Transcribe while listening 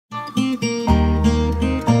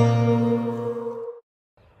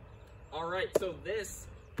So this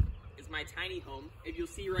is my tiny home. If you'll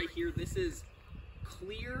see right here, this is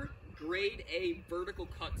clear grade A vertical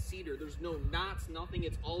cut cedar. There's no knots, nothing.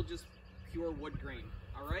 It's all just pure wood grain,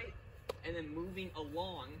 all right? And then moving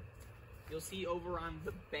along, you'll see over on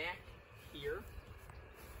the back here,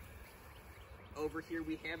 over here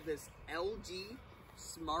we have this LG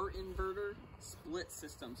smart inverter split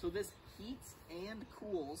system. So this heats and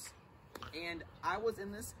cools, and I was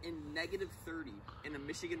in this in -30 in a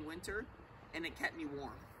Michigan winter, and it kept me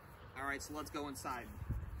warm. All right, so let's go inside.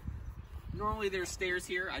 Normally there's stairs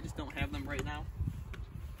here, I just don't have them right now.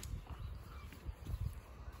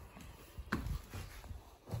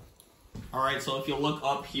 All right, so if you look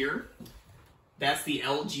up here, that's the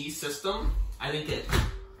LG system. I think it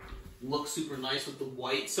looks super nice with the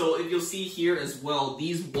white. So if you'll see here as well,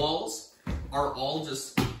 these walls are all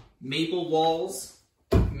just maple walls,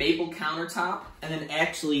 maple countertop, and then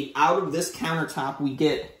actually out of this countertop we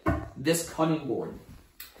get this cutting board.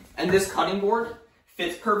 And this cutting board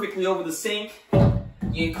fits perfectly over the sink.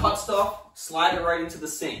 You can cut stuff, slide it right into the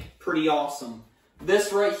sink. Pretty awesome.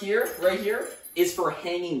 This right here is for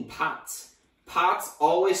hanging pots. Pots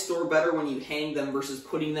always store better when you hang them versus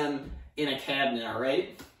putting them in a cabinet, all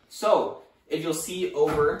right? So, if you'll see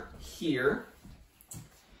over here,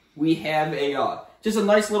 we have a just a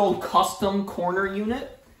nice little custom corner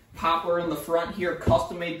unit. Poplar in the front here,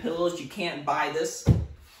 custom made pillows. You can't buy this.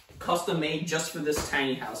 Custom made just for this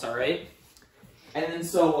tiny house, all right? And then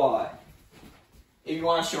so, if you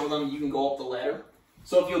want to show them, you can go up the ladder.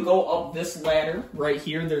 So if you'll go up this ladder right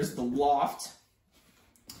here, there's the loft.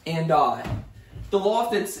 And the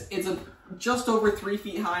loft, it's just over 3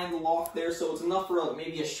 feet high in the loft there, so it's enough for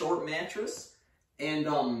maybe a short mattress. And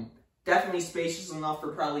definitely spacious enough for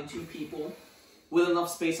probably 2 people, with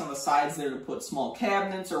enough space on the sides there to put small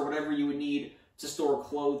cabinets or whatever you would need to store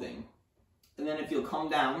clothing. And then if you'll come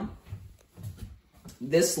down,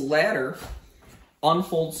 this ladder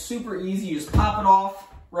unfolds super easy. You just pop it off,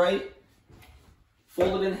 right?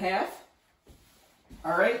 Fold it in half.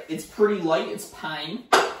 All right, it's pretty light, it's pine.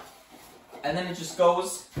 And then it just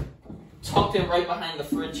goes tucked in right behind the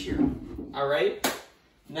fridge here. All right,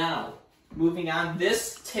 now moving on,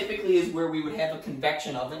 this typically is where we would have a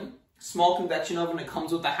convection oven. Small convection oven, it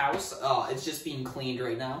comes with the house. It's just being cleaned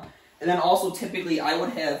right now. And then also typically I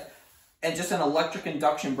would have just an electric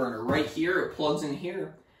induction burner right here. It plugs in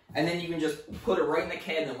here. And then you can just put it right in the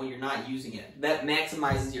cabinet when you're not using it. That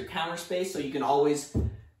maximizes your counter space, so you can always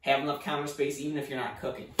have enough counter space even if you're not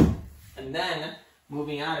cooking. And then,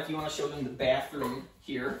 moving on, if you want to show them the bathroom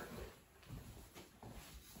here.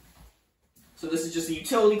 So this is just a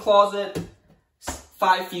utility closet,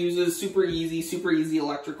 5 fuses, super easy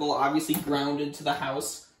electrical, obviously grounded to the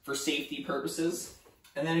house for safety purposes.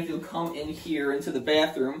 And then if you'll come in here into the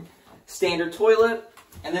bathroom, standard toilet,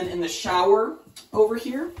 and then in the shower over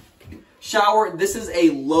here, this is a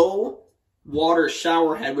low water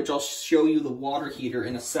shower head, which I'll show you the water heater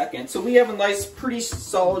in a second. So we have a nice, pretty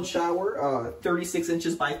solid shower, 36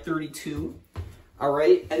 inches by 32, all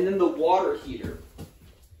right? And then the water heater.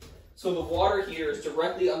 So the water heater is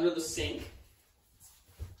directly under the sink.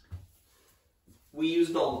 We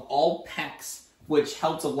used all PEX, which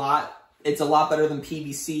helps a lot. It's a lot better than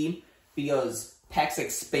PVC because PEX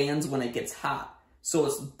expands when it gets hot. So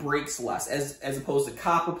it breaks less, as opposed to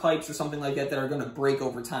copper pipes or something like that are going to break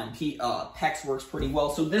over time. PEX works pretty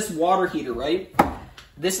well. So this water heater, right?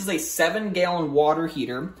 This is a 7-gallon water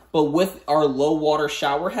heater, but with our low water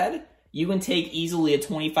shower head, you can take easily a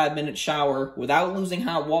 25-minute shower without losing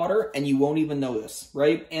hot water, and you won't even notice,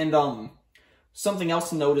 right? And something else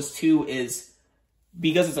to notice too is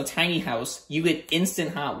because it's a tiny house, you get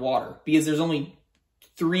instant hot water because there's only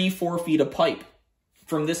 3-4 feet of pipe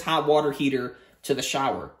from this hot water heater to the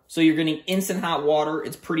shower. So you're getting instant hot water.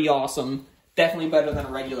 It's pretty awesome. Definitely better than a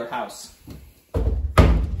regular house.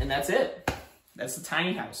 And that's it. That's the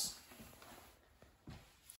tiny house.